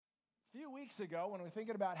weeks ago, when we're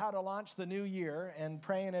thinking about how to launch the new year and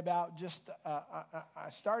praying about just a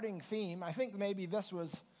starting theme, I think maybe this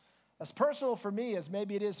was as personal for me as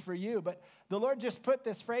maybe it is for you, but the Lord just put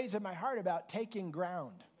this phrase in my heart about taking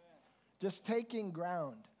ground. Just taking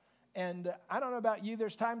ground. And I don't know about you,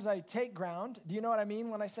 there's times I take ground. Do you know what I mean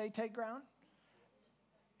when I say take ground?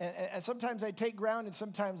 And sometimes I take ground, and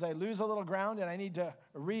sometimes I lose a little ground, and I need to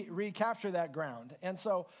recapture that ground. And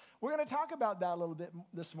so we're going to talk about that a little bit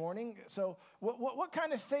this morning. So what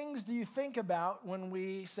kind of things do you think about when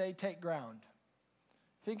we say take ground?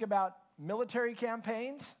 Think about military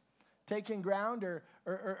campaigns, taking ground,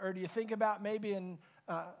 or do you think about maybe in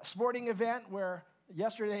a sporting event where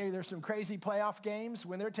yesterday there's some crazy playoff games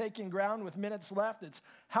when they're taking ground with minutes left, it's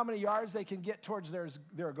how many yards they can get towards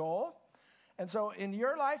their goal. And so in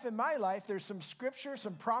your life and my life, there's some scripture,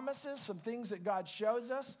 some promises, some things that God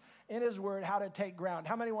shows us in his word how to take ground.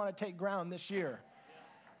 How many want to take ground this year?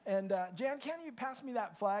 And Jan, can you pass me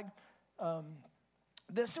that flag?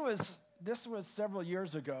 This was several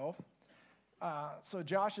years ago. So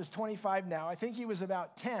Josh is 25 now. I think he was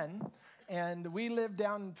about 10. And we lived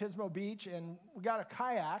down in Pismo Beach, and we got a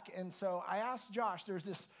kayak. And so I asked Josh, there's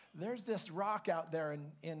this rock out there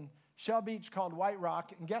in Shell Beach called White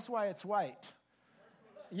Rock, and guess why it's white?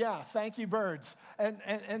 Yeah, thank you, birds.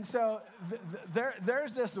 And so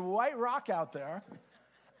there's this white rock out there,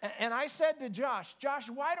 and I said to Josh,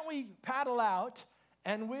 why don't we paddle out,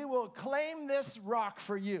 and we will claim this rock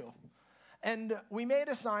for you? And we made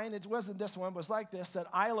a sign. It wasn't this one. It was like this, that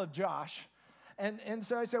Isle of Josh. And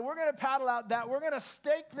so I said, we're going to paddle out that. We're going to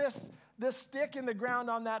stake this stick in the ground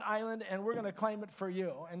on that island, and we're going to claim it for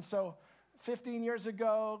you. And so 15 years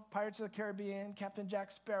ago, Pirates of the Caribbean, Captain Jack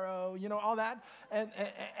Sparrow, all that.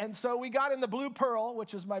 And so we got in the Blue Pearl,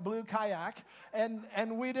 which is my blue kayak,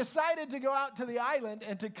 and we decided to go out to the island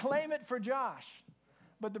and to claim it for Josh.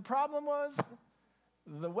 But the problem was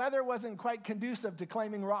the weather wasn't quite conducive to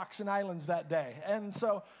claiming rocks and islands that day. And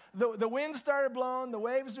so the wind started blowing, the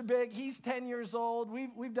waves are big. He's 10 years old.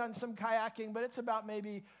 We've done some kayaking, but it's about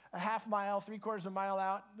maybe a half mile, 3/4 mile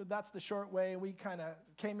out. That's the short way. We kind of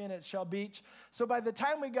came in at Shell Beach. So by the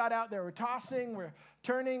time we got out there, we're tossing, we're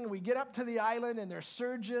turning, we get up to the island, and there's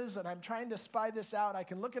surges, and I'm trying to spy this out. I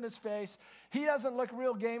can look in his face. He doesn't look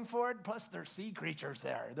real game for it. Plus, there's sea creatures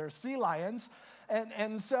there. There's sea lions.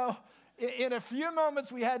 And so in a few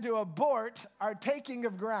moments, we had to abort our taking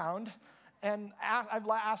of ground. And I've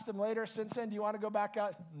asked him later since then, do you want to go back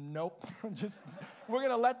out? Nope. We're going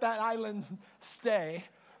to let that island stay.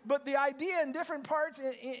 But the idea in different parts,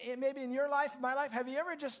 maybe in your life, my life, have you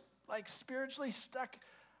ever just like spiritually stuck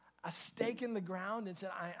a stake in the ground and said,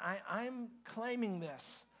 I'm claiming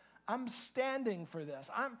this. I'm standing for this.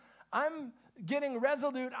 I'm getting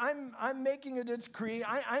resolute. I'm making a decree.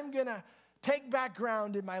 I'm going to take back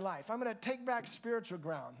ground in my life. I'm going to take back spiritual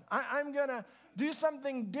ground. I'm going to do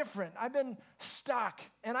something different. I've been stuck,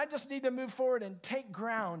 and I just need to move forward and take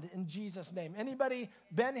ground in Jesus' name. Anybody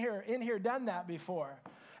been in here, done that before?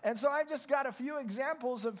 And so I've just got a few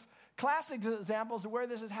examples of classic examples of where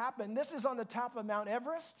this has happened. This is on the top of Mount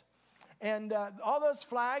Everest. And all those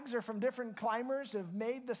flags are from different climbers who have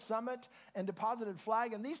made the summit and deposited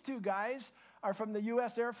flag. And these two guys are from the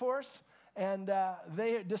U.S. Air Force. And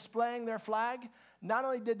they displaying their flag. Not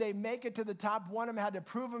only did they make it to the top, one of them had to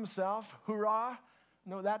prove himself. Hoorah.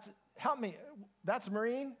 No, help me. That's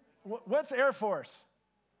Marine? What's Air Force?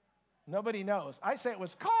 Nobody knows. I say it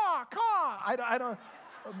was caw. I don't.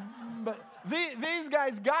 But these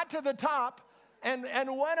guys got to the top, and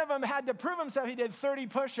one of them had to prove himself. He did 30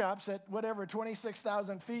 push-ups at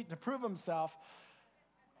 26,000 feet to prove himself.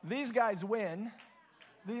 These guys win.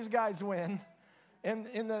 And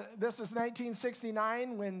this is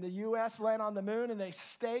 1969 when the U.S. landed on the moon, and they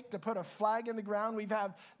staked to put a flag in the ground.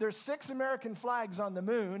 There's 6 American flags on the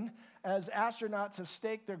moon as astronauts have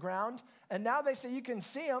staked their ground. And now they say you can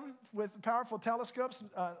see them with powerful telescopes.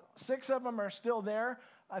 6 of them are still there.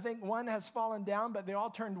 I think one has fallen down, but they all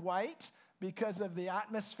turned white because of the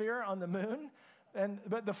atmosphere on the moon.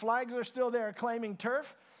 But the flags are still there claiming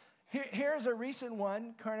turf. Here's a recent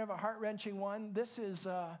one, kind of a heart-wrenching one. This is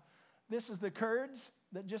the Kurds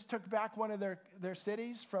that just took back one of their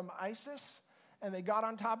cities from ISIS. And they got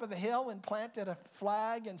on top of the hill and planted a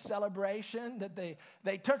flag in celebration that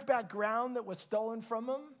they took back ground that was stolen from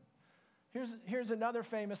them. Here's another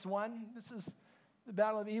famous one. This is the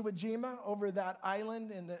Battle of Iwo Jima over that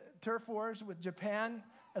island in the turf wars with Japan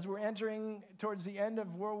as we're entering towards the end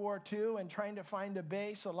of World War II and trying to find a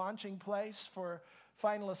base, a launching place for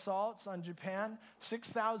final assaults on Japan.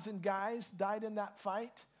 6,000 guys died in that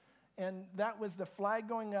fight. And that was the flag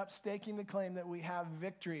going up, staking the claim that we have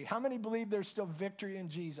victory. How many believe there's still victory in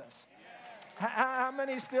Jesus? How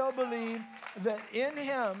many still believe that in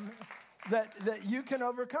him, that you can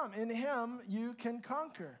overcome? In him, you can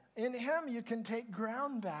conquer. In him, you can take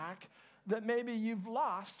ground back that maybe you've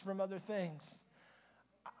lost from other things.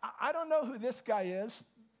 I don't know who this guy is.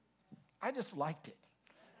 I just liked it.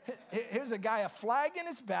 Here's a guy, a flag in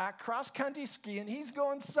his back, cross-country skiing. He's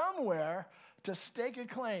going somewhere to stake a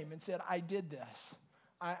claim and said, I did this.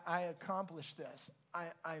 I accomplished this.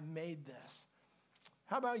 I made this.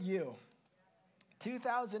 How about you?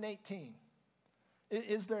 2018.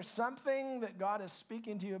 Is there something that God is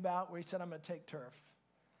speaking to you about where he said, I'm going to take turf.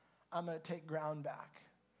 I'm going to take ground back.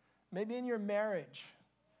 Maybe in your marriage.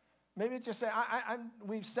 Maybe it's just say,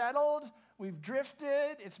 we've settled, we've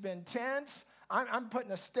drifted, it's been tense. I'm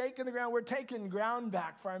putting a stake in the ground. We're taking ground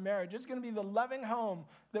back for our marriage. It's going to be the loving home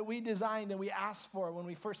that we designed and we asked for when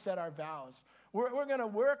we first set our vows. We're going to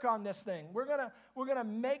work on this thing. We're going to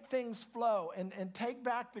make things flow and take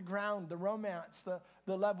back the ground, the romance,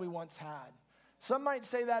 the love we once had. Some might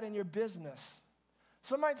say that in your business.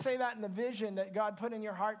 Some might say that in the vision that God put in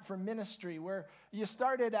your heart for ministry, where you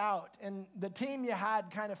started out and the team you had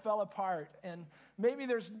kind of fell apart, and maybe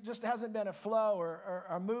there's just hasn't been a flow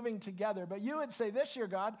or moving together. But you would say, this year,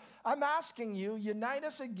 God, I'm asking you, unite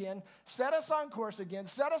us again, set us on course again,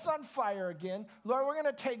 set us on fire again. Lord, we're going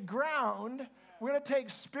to take ground. We're going to take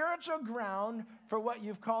spiritual ground for what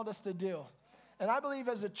you've called us to do. And I believe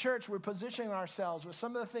as a church, we're positioning ourselves with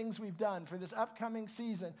some of the things we've done for this upcoming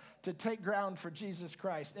season to take ground for Jesus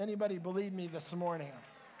Christ. Anybody believe me this morning?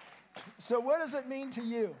 So what does it mean to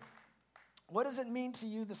you? What does it mean to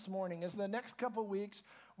you this morning? As the next couple weeks,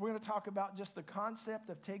 we're going to talk about just the concept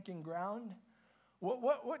of taking ground.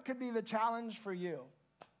 What could be the challenge for you?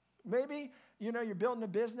 Maybe, you're building a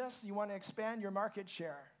business, you want to expand your market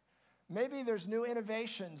share. Maybe there's new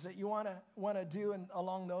innovations that you want to do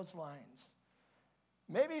along those lines.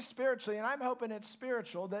 Maybe spiritually, and I'm hoping it's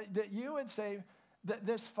spiritual, that you would say that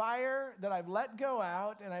this fire that I've let go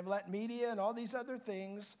out and I've let media and all these other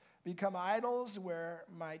things become idols where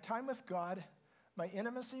my time with God, my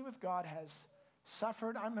intimacy with God has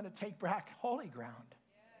suffered. I'm going to take back holy ground.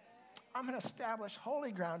 I'm going to establish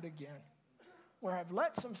holy ground again. Where I've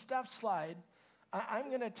let some stuff slide, I'm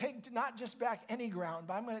going to take not just back any ground,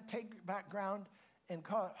 but I'm going to take back ground and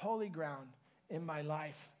call it holy ground in my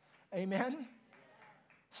life. Amen?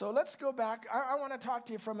 So let's go back. I want to talk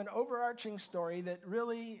to you from an overarching story that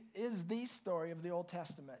really is the story of the Old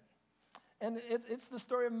Testament. And it's the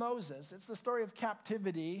story of Moses. It's the story of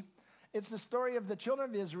captivity. It's the story of the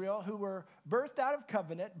children of Israel who were birthed out of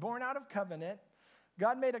covenant, born out of covenant.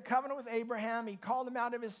 God made a covenant with Abraham. He called him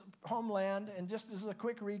out of his homeland. And just as a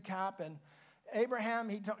quick recap, and Abraham,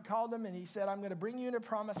 he called him and he said, I'm going to bring you into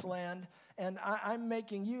promised land, and I'm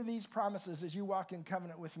making you these promises as you walk in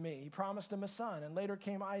covenant with me. He promised him a son, and later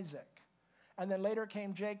came Isaac. And then later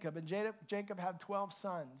came Jacob, and Jacob had 12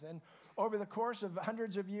 sons. And over the course of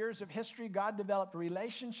hundreds of years of history, God developed a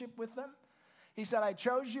relationship with them. He said, I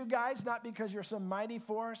chose you guys not because you're some mighty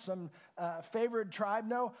force, some favored tribe.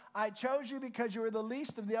 No, I chose you because you were the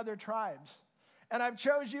least of the other tribes. And I've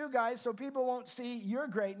chose you guys so people won't see your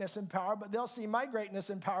greatness and power, but they'll see my greatness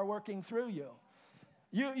and power working through you.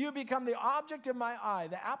 You become the object of my eye,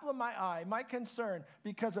 the apple of my eye, my concern,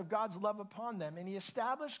 because of God's love upon them. And he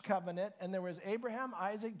established covenant, and there was Abraham,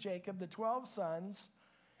 Isaac, Jacob, the 12 sons,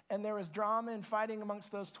 and there was drama and fighting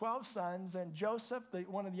amongst those 12 sons, and Joseph,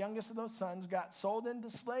 one of the youngest of those sons, got sold into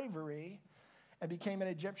slavery and became an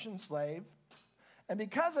Egyptian slave. And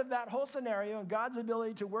because of that whole scenario and God's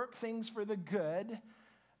ability to work things for the good,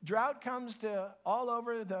 drought comes to all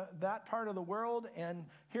over that part of the world, and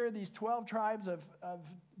here these 12 tribes of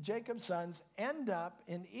Jacob's sons end up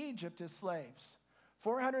in Egypt as slaves.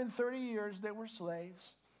 430 years they were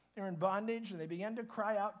slaves. They were in bondage, and they began to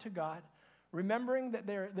cry out to God, remembering that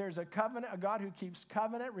there's a covenant, a God who keeps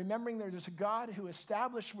covenant, remembering there's a God who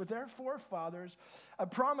established with their forefathers a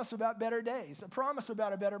promise about better days, a promise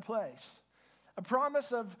about a better place, a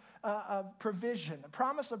promise of provision, a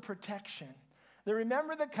promise of protection. They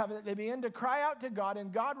remember the covenant. They begin to cry out to God,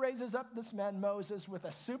 and God raises up this man, Moses, with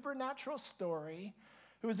a supernatural story,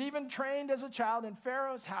 who was even trained as a child in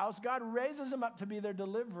Pharaoh's house. God raises him up to be their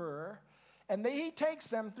deliverer, and he takes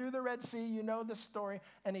them through the Red Sea. You know the story,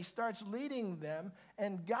 and he starts leading them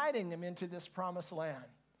and guiding them into this promised land.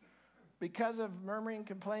 Because of murmuring,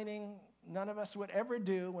 complaining, none of us would ever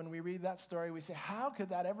do. When we read that story, we say, how could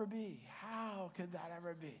that ever be? How could that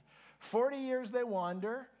ever be? 40 years they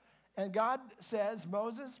wander, and God says,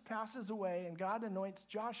 Moses passes away, and God anoints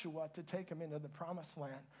Joshua to take him into the promised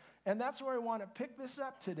land. And that's where I want to pick this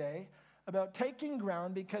up today, about taking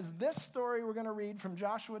ground, because this story we're going to read from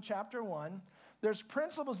Joshua chapter 1, there's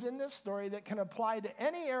principles in this story that can apply to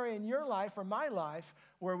any area in your life or my life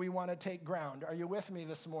where we want to take ground. Are you with me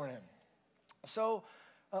this morning? So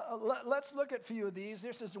let's look at a few of these.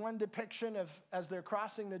 This is one depiction of as they're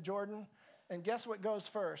crossing the Jordan. And guess what goes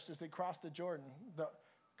first as they cross the Jordan?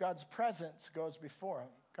 God's presence goes before them.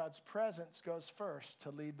 God's presence goes first to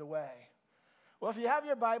lead the way. Well, if you have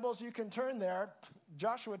your Bibles, you can turn there,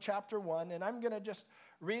 Joshua chapter 1, and I'm going to just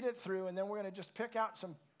read it through, and then we're going to just pick out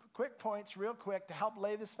some quick points real quick to help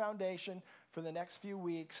lay this foundation for the next few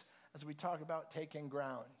weeks as we talk about taking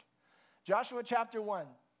ground. Joshua chapter 1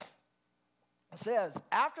 says,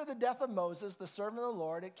 after the death of Moses, the servant of the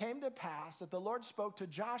Lord, it came to pass that the Lord spoke to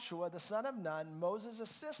Joshua, the son of Nun, Moses'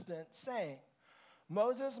 assistant, saying,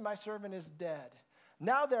 Moses, my servant, is dead.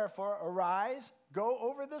 Now, therefore, arise, go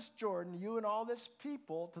over this Jordan, you and all this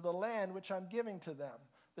people, to the land which I'm giving to them,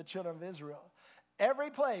 the children of Israel. Every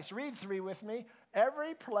place, read 3 with me,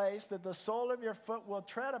 every place that the sole of your foot will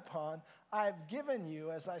tread upon, I've given you,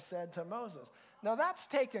 as I said to Moses. Now, that's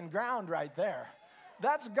taking ground right there.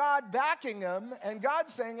 That's God backing them, and God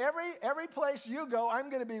saying, every place you go, I'm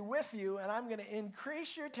going to be with you, and I'm going to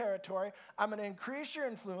increase your territory. I'm going to increase your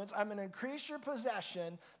influence. I'm going to increase your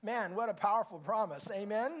possession. Man, what a powerful promise.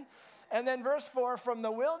 Amen? And then verse 4, from the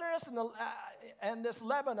wilderness and this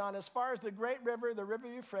Lebanon, as far as the great river, the river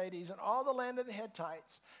Euphrates, and all the land of the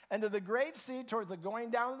Hittites, and to the great sea towards the going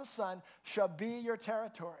down of the sun, shall be your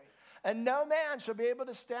territory. And no man shall be able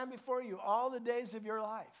to stand before you all the days of your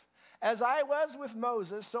life. As I was with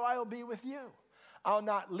Moses, so I will be with you. I'll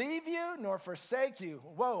not leave you nor forsake you.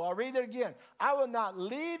 Whoa, I'll read it again. I will not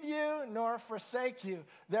leave you nor forsake you.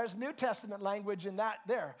 There's New Testament language in that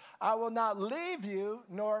there. I will not leave you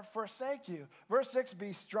nor forsake you. Verse 6,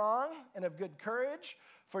 be strong and of good courage,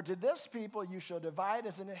 for to this people you shall divide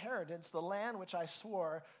as an inheritance the land which I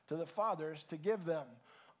swore to the fathers to give them.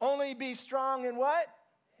 Only be strong in what?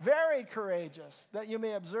 Very courageous, that you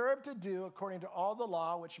may observe to do according to all the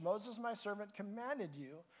law which Moses my servant commanded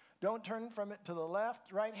you. Don't turn from it to the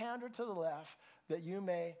left, right hand, or to the left, that you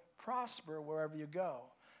may prosper wherever you go.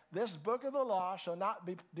 This book of the law shall not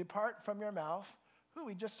depart from your mouth. Ooh,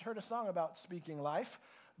 we just heard a song about speaking life.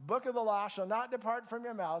 Book of the law shall not depart from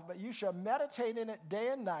your mouth, but you shall meditate in it day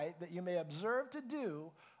and night, that you may observe to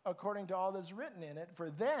do according to all that is written in it. For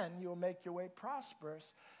then you will make your way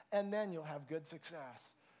prosperous, and then you'll have good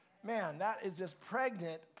success. Man, that is just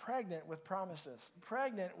pregnant with promises,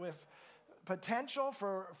 pregnant with potential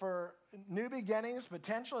for new beginnings,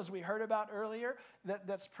 potential, as we heard about earlier,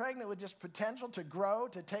 that's pregnant with just potential to grow,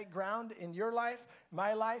 to take ground in your life,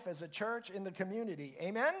 my life, as a church, in the community.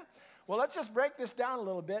 Amen? Well, let's just break this down a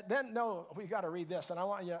little bit. We got to read this, and I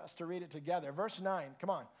want us to read it together. Verse 9,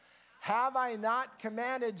 come on. Have I not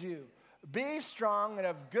commanded you? Be strong and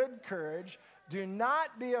of good courage. Do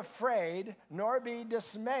not be afraid, nor be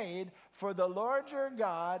dismayed, for the Lord your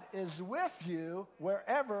God is with you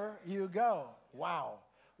wherever you go. Wow.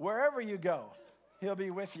 Wherever you go, he'll be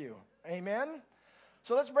with you. Amen?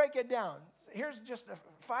 So let's break it down. Here's just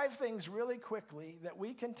 5 things really quickly that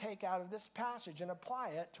we can take out of this passage and apply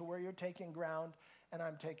it to where you're taking ground and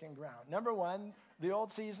I'm taking ground. Number 1, the old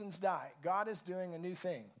seasons die. God is doing a new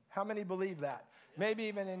thing. How many believe that? Maybe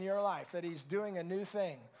even in your life, that he's doing a new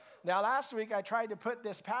thing. Now, last week, I tried to put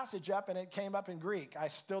this passage up, and it came up in Greek. I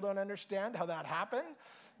still don't understand how that happened,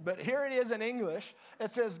 but here it is in English.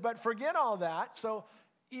 It says, but forget all that. So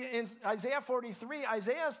in Isaiah 43,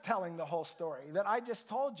 Isaiah's telling the whole story that I just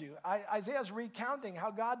told you. Isaiah's recounting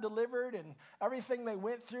how God delivered and everything they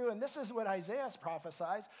went through, and this is what Isaiah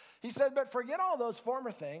prophesies. He said, but forget all those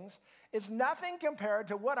former things. It's nothing compared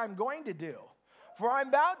to what I'm going to do, for I'm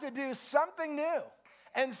about to do something new.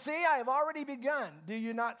 And see, I have already begun. Do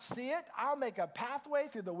you not see it? I'll make a pathway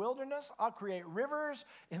through the wilderness. I'll create rivers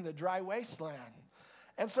in the dry wasteland.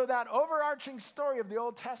 And so that overarching story of the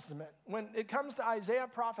Old Testament, when it comes to Isaiah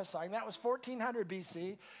prophesying, that was 1400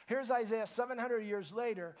 BC. Here's Isaiah 700 years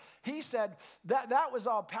later. He said that was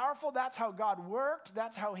all powerful. That's how God worked.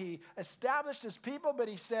 That's how he established his people. But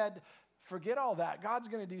he said, forget all that. God's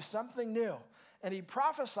going to do something new. And he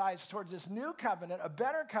prophesies towards this new covenant, a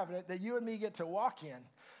better covenant that you and me get to walk in.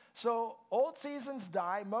 So old seasons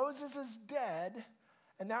die. Moses is dead.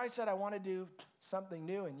 And now he said, I want to do something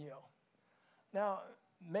new in you. Now,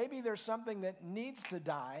 maybe there's something that needs to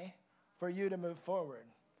die for you to move forward.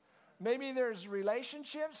 Maybe there's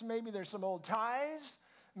relationships. Maybe there's some old ties.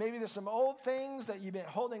 Maybe there's some old things that you've been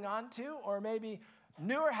holding on to. Or maybe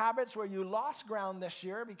newer habits where you lost ground this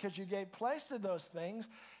year because you gave place to those things.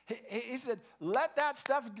 He said, let that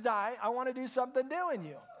stuff die. I want to do something new in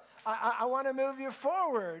you. I want to move you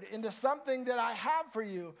forward into something that I have for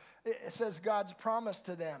you. It says God's promise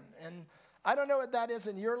to them. And I don't know what that is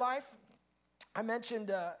in your life. I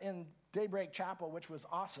mentioned in Daybreak Chapel, which was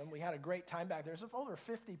awesome. We had a great time back there. There's over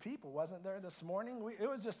 50 people, wasn't there, this morning? It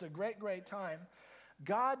was just a great, great time.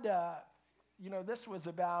 God, this was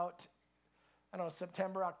about,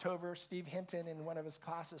 September, October. Steve Hinton in one of his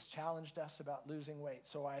classes challenged us about losing weight.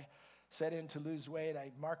 So I set in to lose weight.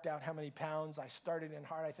 I marked out how many pounds. I started in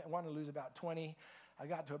hard. I wanted to lose about 20. I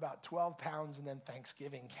got to about 12 pounds, and then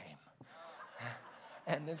Thanksgiving came.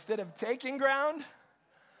 And instead of taking ground,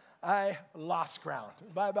 I lost ground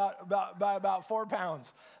by about 4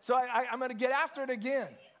 pounds. So I'm going to get after it again.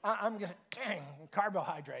 I'm going to, dang,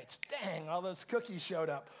 carbohydrates. Dang, all those cookies showed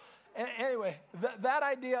up. Anyway, that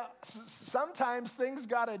idea, sometimes things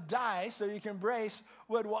got to die so you can embrace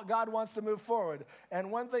what God wants to move forward. And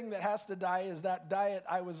one thing that has to die is that diet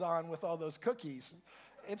I was on with all those cookies.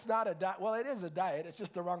 It's not a diet. Well, it is a diet. It's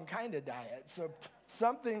just the wrong kind of diet. So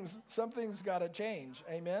something's got to change.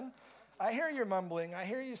 Amen? I hear you mumbling. I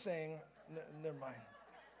hear you saying, never mind.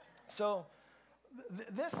 So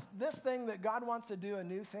this thing that God wants to do a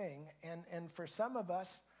new thing, and for some of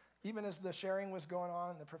us, even as the sharing was going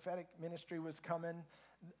on, the prophetic ministry was coming,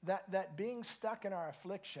 that being stuck in our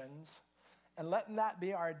afflictions and letting that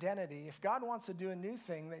be our identity, if God wants to do a new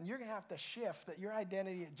thing, then you're going to have to shift that your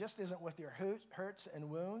identity just isn't with your hurts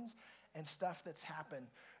and wounds and stuff that's happened.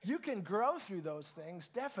 You can grow through those things,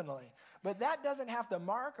 definitely, but that doesn't have to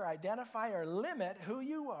mark or identify or limit who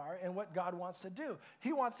you are and what God wants to do.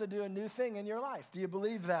 He wants to do a new thing in your life. Do you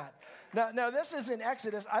believe that? Now this is in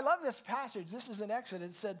Exodus. I love this passage. This is in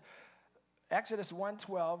Exodus. It said, Exodus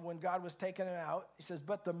 1:12, when God was taking them out, he says,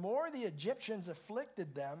 but the more the Egyptians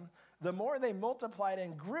afflicted them, the more they multiplied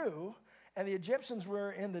and grew, and the Egyptians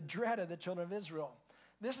were in the dread of the children of Israel.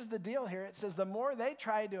 This is the deal here. It says the more they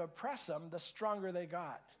tried to oppress them, the stronger they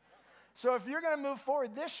got. So if you're going to move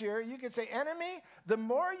forward this year, you can say, enemy, the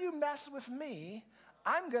more you mess with me,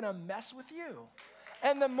 I'm going to mess with you.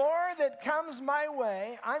 And the more that comes my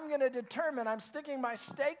way, I'm going to determine, I'm sticking my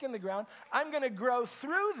stake in the ground, I'm going to grow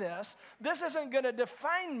through this. This isn't going to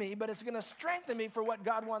define me, but it's going to strengthen me for what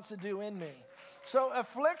God wants to do in me. So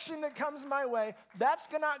affliction that comes my way, that's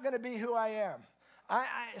not going to be who I am.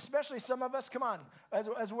 Especially some of us, come on,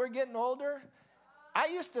 as we're getting older, I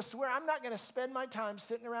used to swear I'm not going to spend my time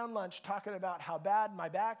sitting around lunch talking about how bad my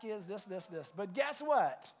back is, this. But guess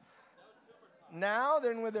what? Now,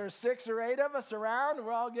 then, when there's 6 or 8 of us around,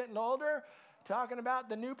 we're all getting older, talking about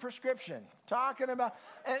the new prescription, talking about,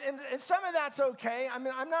 and some of that's okay. I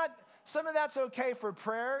mean, some of that's okay for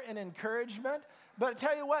prayer and encouragement. But I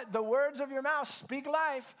tell you what, the words of your mouth speak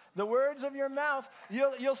life. The words of your mouth,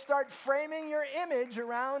 you'll start framing your image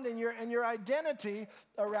around and your identity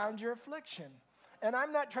around your affliction. And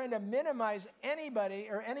I'm not trying to minimize anybody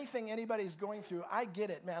or anything anybody's going through. I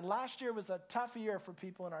get it, man. Last year was a tough year for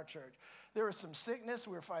people in our church. There was some sickness.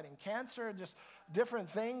 We were fighting cancer, just different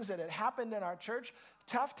things that had happened in our church.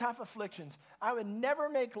 Tough afflictions. I would never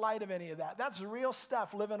make light of any of that. That's real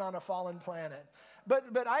stuff living on a fallen planet.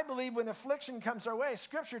 But I believe when affliction comes our way,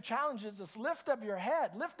 Scripture challenges us, lift up your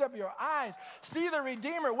head, lift up your eyes, see the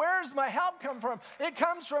Redeemer. Where does my help come from? It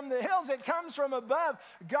comes from the hills. It comes from above.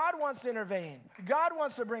 God wants to intervene. God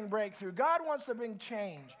wants to bring breakthrough. God wants to bring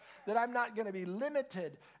change, that I'm not going to be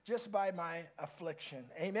limited just by my affliction.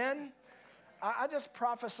 Amen? I just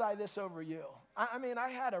prophesy this over you. I mean, I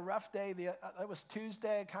had a rough day. It was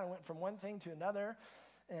Tuesday. I kind of went from one thing to another.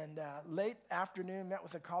 And late afternoon, met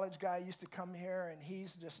with a college guy who used to come here, and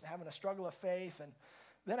he's just having a struggle of faith. And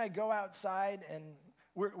then I go outside, and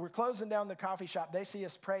we're closing down the coffee shop. They see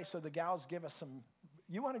us pray, so the gals give us some,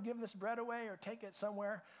 you want to give this bread away or take it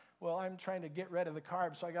somewhere? Well, I'm trying to get rid of the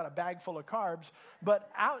carbs, so I got a bag full of carbs. But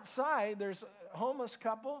outside, there's a homeless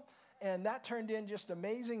couple, and that turned in just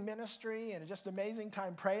amazing ministry and just amazing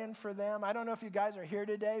time praying for them. I don't know if you guys are here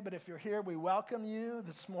today, but if you're here, we welcome you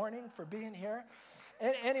this morning for being here.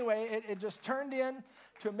 And anyway, it just turned in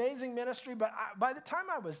to amazing ministry. But by the time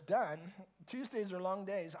I was done, Tuesdays are long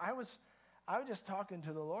days, I was just talking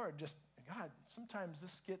to the Lord, just, God, sometimes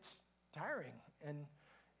this gets tiring.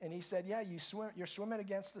 And he said, yeah, you're swimming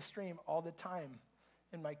against the stream all the time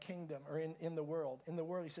in my kingdom, or in the world. In the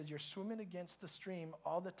world, he says, you're swimming against the stream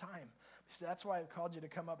all the time. He said, that's why I've called you to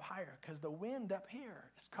come up higher, because the wind up here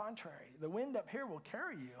is contrary. The wind up here will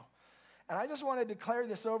carry you. And I just want to declare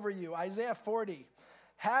this over you. Isaiah 40.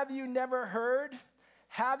 Have you never heard?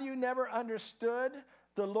 Have you never understood?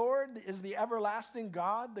 The Lord is the everlasting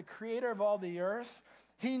God, the creator of all the earth.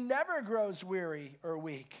 He never grows weary or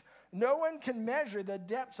weak. No one can measure the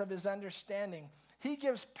depths of his understanding. He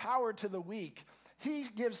gives power to the weak. He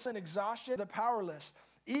gives an exhaustion to the powerless.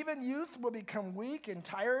 Even youth will become weak and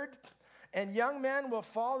tired, And young men will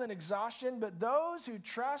fall in exhaustion, but those who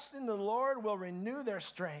trust in the Lord will renew their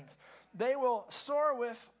strength. They will soar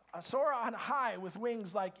on high with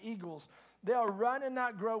wings like eagles. They'll run and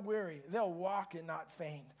not grow weary. They'll walk and not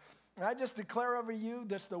faint. And I just declare over you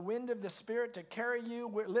this, the wind of the Spirit to carry you,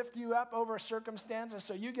 lift you up over circumstances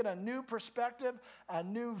so you get a new perspective, a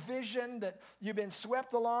new vision, that you've been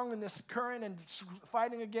swept along in this current and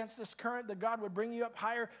fighting against this current, that God would bring you up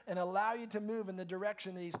higher and allow you to move in the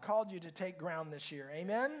direction that he's called you to take ground this year.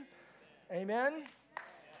 Amen? Amen?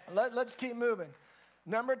 Let's keep moving.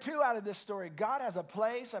 Number 2 out of this story, God has a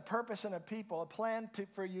place, a purpose, and a people, a plan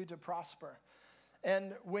for you to prosper.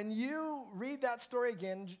 And when you read that story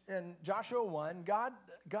again in Joshua 1,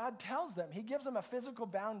 God tells them, he gives them a physical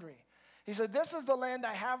boundary. He said, this is the land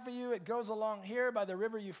I have for you. It goes along here by the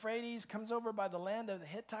river Euphrates, comes over by the land of the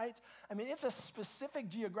Hittites. I mean, it's a specific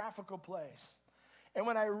geographical place. And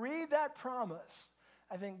when I read that promise,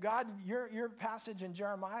 I think, God, your passage in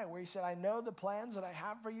Jeremiah where he said, I know the plans that I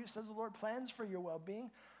have for you, says the Lord, plans for your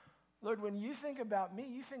well-being. Lord, when you think about me,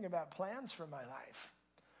 you think about plans for my life.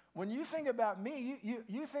 When you think about me,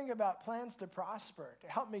 you think about plans to prosper, to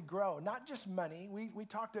help me grow, not just money. We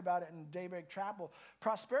talked about it in Daybreak Chapel.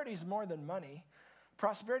 Prosperity is more than money.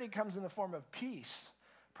 Prosperity comes in the form of peace.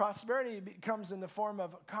 Prosperity comes in the form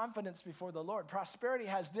of confidence before the Lord. Prosperity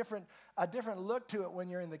has a different look to it when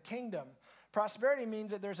you're in the kingdom. Prosperity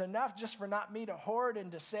means that there's enough just for not me to hoard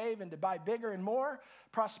and to save and to buy bigger and more.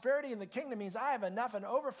 Prosperity in the kingdom means I have enough and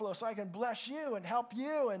overflow so I can bless you and help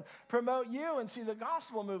you and promote you and see the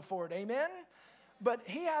gospel move forward. Amen? But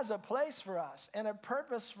he has a place for us and a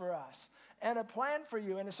purpose for us and a plan for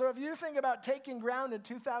you. And so if you think about taking ground in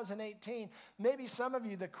 2018, maybe some of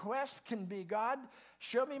you, the quest can be, God,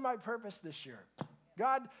 show me my purpose this year.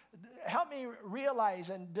 God, help me realize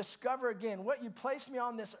and discover again what you placed me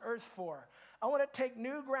on this earth for. I want to take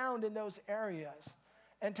new ground in those areas.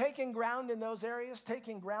 And taking ground in those areas,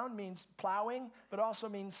 taking ground means plowing, but also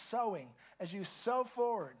means sowing. As you sow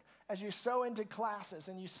forward, as you sow into classes,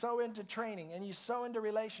 and you sow into training, and you sow into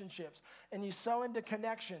relationships, and you sow into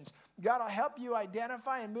connections, God will help you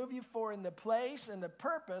identify and move you forward in the place and the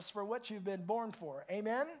purpose for what you've been born for.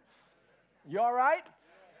 Amen? You all right?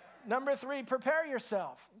 Number 3, prepare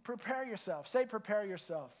yourself. Prepare yourself. Say prepare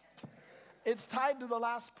yourself. It's tied to the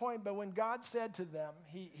last point, but when God said to them,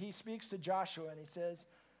 he speaks to Joshua and he says,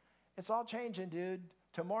 it's all changing, dude.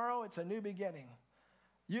 Tomorrow, it's a new beginning.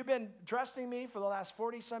 You've been trusting me for the last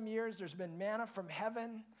 40-some years. There's been manna from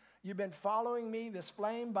heaven. You've been following me, this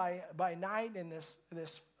flame by night and this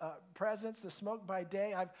presence, the smoke by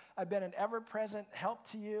day. I've been an ever-present help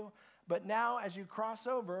to you. But now, as you cross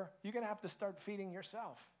over, you're going to have to start feeding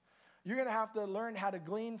yourself. You're going to have to learn how to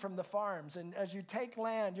glean from the farms. And as you take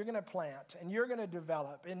land, you're going to plant and you're going to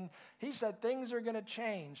develop. And he said things are going to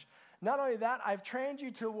change. Not only that, I've trained you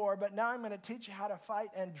to war, but now I'm going to teach you how to fight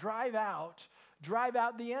and drive out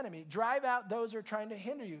the enemy. Drive out those who are trying to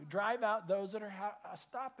hinder you. Drive out those that are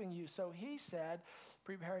stopping you. So he said,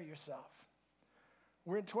 prepare yourself.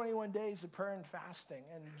 We're in 21 days of prayer and fasting.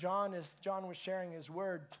 And John was sharing his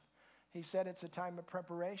word. He said it's a time of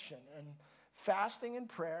preparation. And fasting and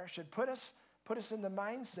prayer should put us in the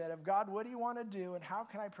mindset of, God, what do you want to do and how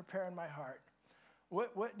can I prepare in my heart?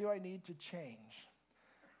 What do I need to change?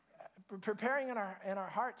 Preparing in our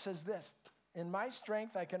heart says this, in my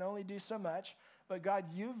strength I can only do so much, but God,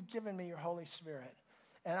 you've given me your Holy Spirit.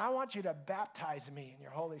 And I want you to baptize me in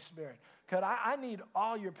your Holy Spirit. Because I need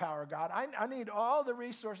all your power, God. I need all the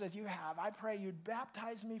resources you have. I pray you'd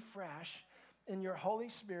baptize me fresh in your Holy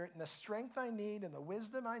Spirit and the strength I need and the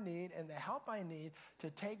wisdom I need and the help I need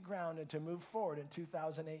to take ground and to move forward in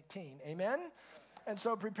 2018. Amen? And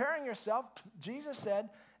so preparing yourself, Jesus said,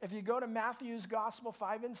 if you go to Matthew's Gospel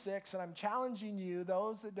 5 and 6, and I'm challenging you,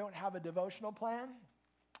 those that don't have a devotional plan,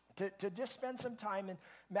 to just spend some time in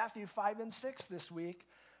Matthew 5 and 6 this week,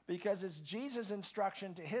 because it's Jesus'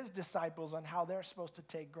 instruction to his disciples on how they're supposed to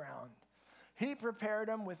take ground. He prepared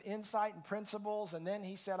them with insight and principles, and then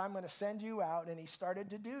he said, I'm going to send you out. And he started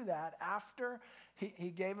to do that after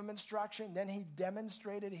he gave them instruction. Then he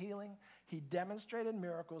demonstrated healing. He demonstrated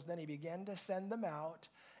miracles. Then he began to send them out.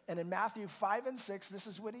 And in Matthew 5 and 6, this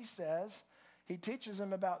is what he says. He teaches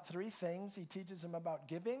them about 3 things. He teaches them about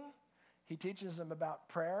giving. He teaches them about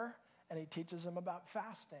prayer. And he teaches them about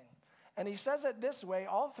fasting. And he says it this way.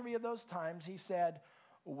 All 3 of those times he said,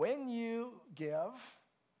 when you give.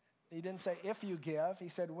 He didn't say if you give. He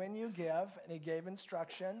said when you give, and he gave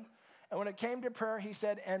instruction. And when it came to prayer, he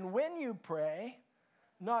said, and when you pray,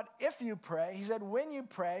 not if you pray. He said when you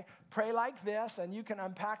pray like this, and you can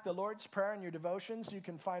unpack the Lord's Prayer in your devotions. You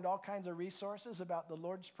can find all kinds of resources about the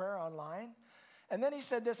Lord's Prayer online. And then he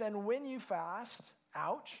said this, and when you fast,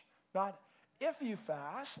 ouch, not if you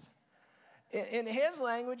fast. In his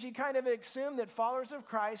language, he kind of assumed that followers of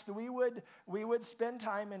Christ, we would spend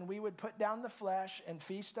time and we would put down the flesh and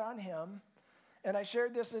feast on him. And I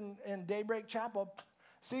shared this in Daybreak Chapel.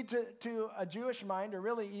 See, to a Jewish mind, or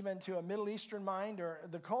really even to a Middle Eastern mind, or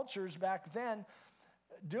the cultures back then,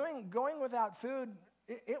 going without food,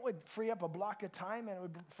 it would free up a block of time and it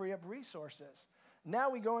would free up resources.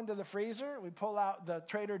 Now we go into the freezer, we pull out the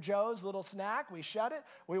Trader Joe's little snack, we shut it,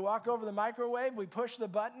 we walk over the microwave, we push the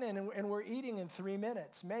button, and we're eating in 3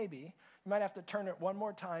 minutes, maybe. You might have to turn it one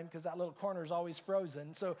more time because that little corner is always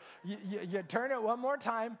frozen. So you turn it one more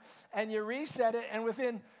time, and you reset it, and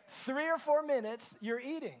within 3 or 4 minutes, you're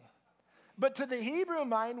eating. But to the Hebrew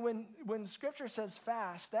mind, when Scripture says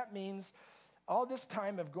fast, that means all this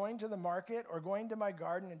time of going to the market or going to my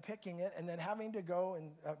garden and picking it and then having to go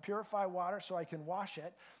and purify water so I can wash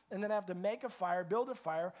it, and then I have to make a fire, build a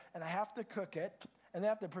fire, and I have to cook it, and they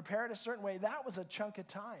have to prepare it a certain way. That was a chunk of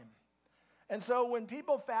time. And so when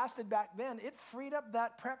people fasted back then, it freed up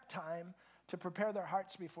that prep time to prepare their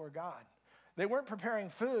hearts before God. They weren't preparing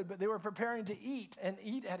food, but they were preparing to eat, and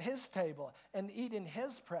eat at his table, and eat in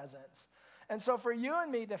his presence. And so for you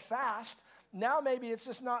and me to fast, now maybe it's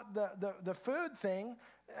just not the food thing.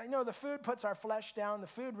 I know the food puts our flesh down. The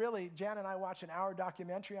food really, Jan and I watch an hour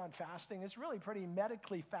documentary on fasting. It's really pretty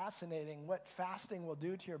medically fascinating what fasting will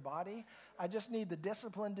do to your body. I just need the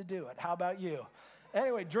discipline to do it. How about you?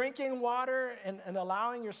 Anyway, drinking water and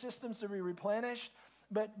allowing your systems to be replenished.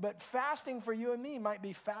 But fasting for you and me might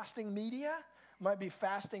be fasting media, might be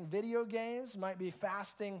fasting video games, might be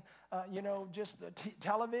fasting, just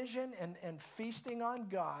television and feasting on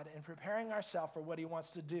God and preparing ourselves for what he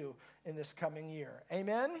wants to do in this coming year.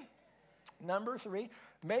 Amen? Number 3,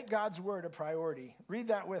 make God's word a priority. Read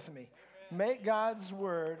that with me. Amen. Make God's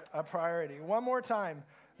word a priority. One more time.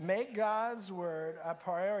 Make God's word a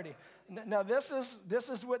priority. Now, this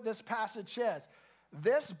is what this passage says.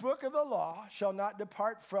 This book of the law shall not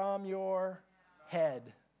depart from your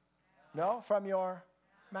head. No, from your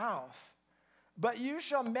mouth. But you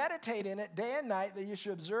shall meditate in it day and night, that you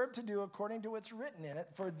should observe to do according to what's written in it.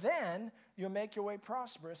 For then you'll make your way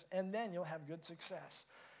prosperous, and then you'll have good success.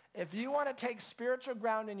 If you want to take spiritual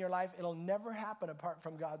ground in your life, it'll never happen apart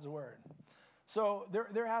from God's word. So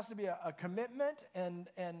there has to be a commitment, and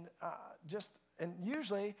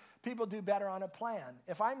usually people do better on a plan.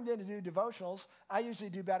 If I'm going to do devotionals, I usually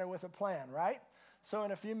do better with a plan, right? So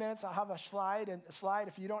in a few minutes, I'll have a slide.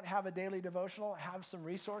 If you don't have a daily devotional, I have some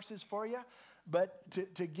resources for you. But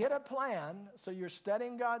to get a plan, so you're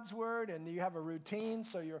studying God's word and you have a routine,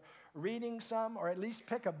 so you're reading some, or at least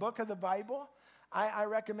pick a book of the Bible, I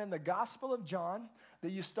recommend the Gospel of John,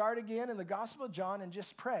 that you start again in the Gospel of John and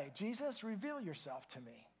just pray, Jesus, reveal yourself to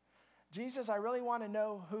me. Jesus, I really want to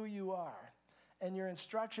know who you are and your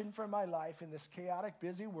instruction for my life in this chaotic,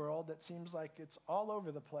 busy world that seems like it's all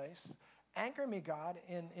over the place. Anchor me, God,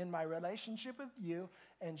 in my relationship with you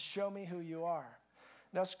and show me who you are.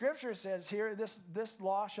 Now, Scripture says here, this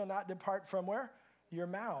law shall not depart from where? Your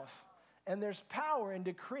mouth. And there's power in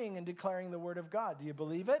decreeing and declaring the word of God. Do you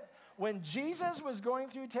believe it? When Jesus was going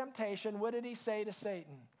through temptation, what did he say to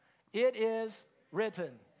Satan? It is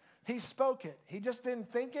written. He spoke it. He just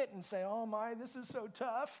didn't think it and say, oh my, this is so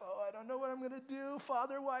tough. Oh, I don't know what I'm going to do.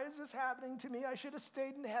 Father, why is this happening to me? I should have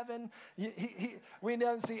stayed in heaven. We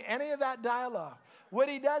don't see any of that dialogue. What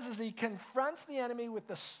he does is he confronts the enemy with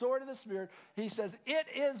the sword of the Spirit. He says, it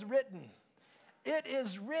is written. It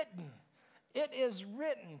is written. It is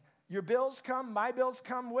written. Your bills come, my bills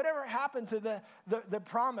come, whatever happened to the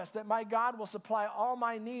promise that my God will supply all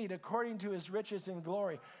my need according to his riches and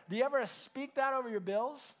glory. Do you ever speak that over your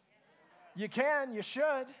bills? You can, you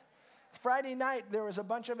should. Friday night, there was a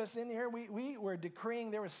bunch of us in here. We were decreeing.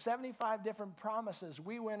 There were 75 different promises.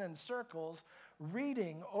 We went in circles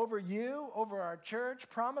reading over you, over our church,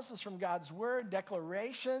 promises from God's word,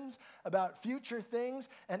 declarations about future things.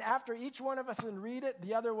 And after each one of us would read it,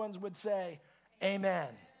 the other ones would say, amen.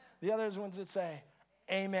 The other ones would say,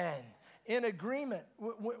 amen. In agreement.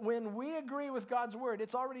 When we agree with God's word,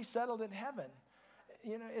 it's already settled in heaven.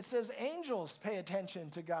 You know, it says angels pay attention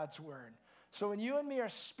to God's word. So when you and me are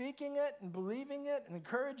speaking it and believing it and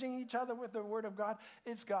encouraging each other with the word of God,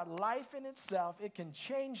 it's got life in itself. It can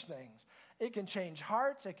change things. It can change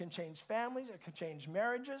hearts. It can change families. It can change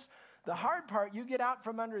marriages. The hard part, you get out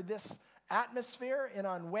from under this atmosphere, and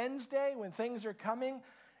on Wednesday when things are coming,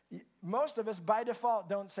 most of us by default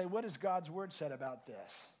don't say, what has God's word said about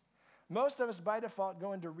this? Most of us by default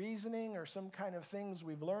go into reasoning or some kind of things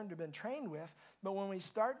we've learned or been trained with. But when we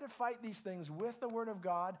start to fight these things with the Word of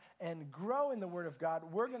God and grow in the Word of God,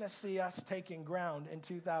 we're going to see us taking ground in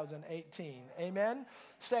 2018. Amen?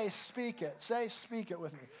 Say, speak it. Say, speak it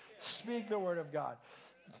with me. Speak the Word of God.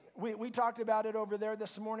 We talked about it over there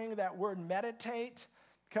this morning. That word meditate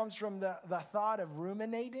comes from the thought of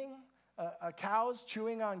ruminating. A cow's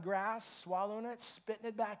chewing on grass, swallowing it, spitting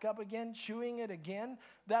it back up again, chewing it again.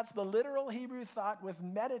 That's the literal Hebrew thought with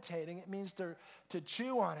meditating. It means to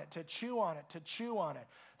chew on it, to chew on it, to chew on it.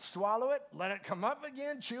 Swallow it, let it come up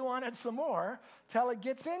again, chew on it some more, till it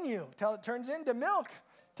gets in you, till it turns into milk,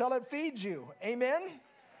 till it feeds you. Amen?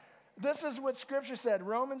 This is what Scripture said,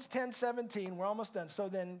 Romans 10:17. We're almost done. So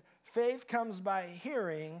then faith comes by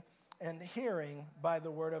hearing, and hearing by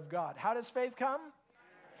the Word of God. How does faith come?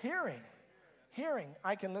 Hearing.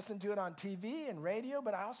 I can listen to it on TV and radio,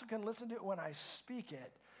 but I also can listen to it when I speak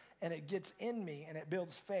it, and it gets in me, and it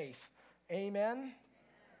builds faith. Amen?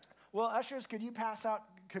 Well, ushers, could you pass out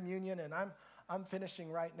communion? And I'm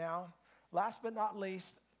finishing right now. Last but not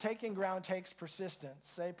least, taking ground takes persistence.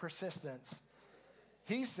 Say persistence.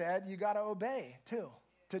 He said you got to obey, too.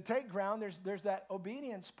 To take ground, there's that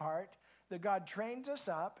obedience part that God trains us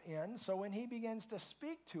up in, so when he begins to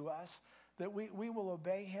speak to us, that we will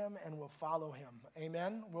obey him and we'll follow him.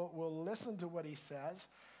 Amen? We'll listen to what he says,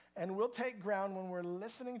 and we'll take ground when we're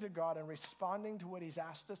listening to God and responding to what he's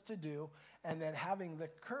asked us to do, and then having the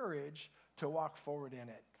courage to walk forward in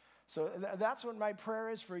it. So that's what my prayer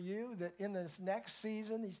is for you, that in this next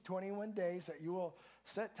season, these 21 days, that you will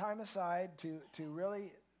set time aside to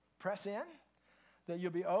really press in, that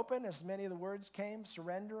you'll be open, as many of the words came,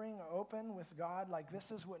 surrendering, open with God, like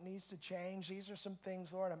this is what needs to change. These are some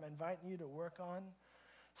things, Lord, I'm inviting you to work on.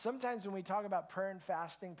 Sometimes when we talk about prayer and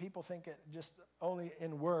fasting, people think it just only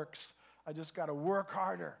in works. I just got to work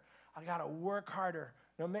harder. I got to work harder.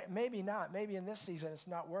 No, maybe not. Maybe in this season it's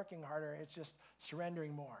not working harder. It's just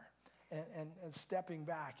surrendering more and stepping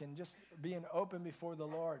back and just being open before the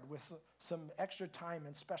Lord with some extra time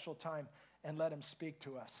and special time, and let him speak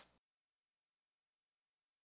to us.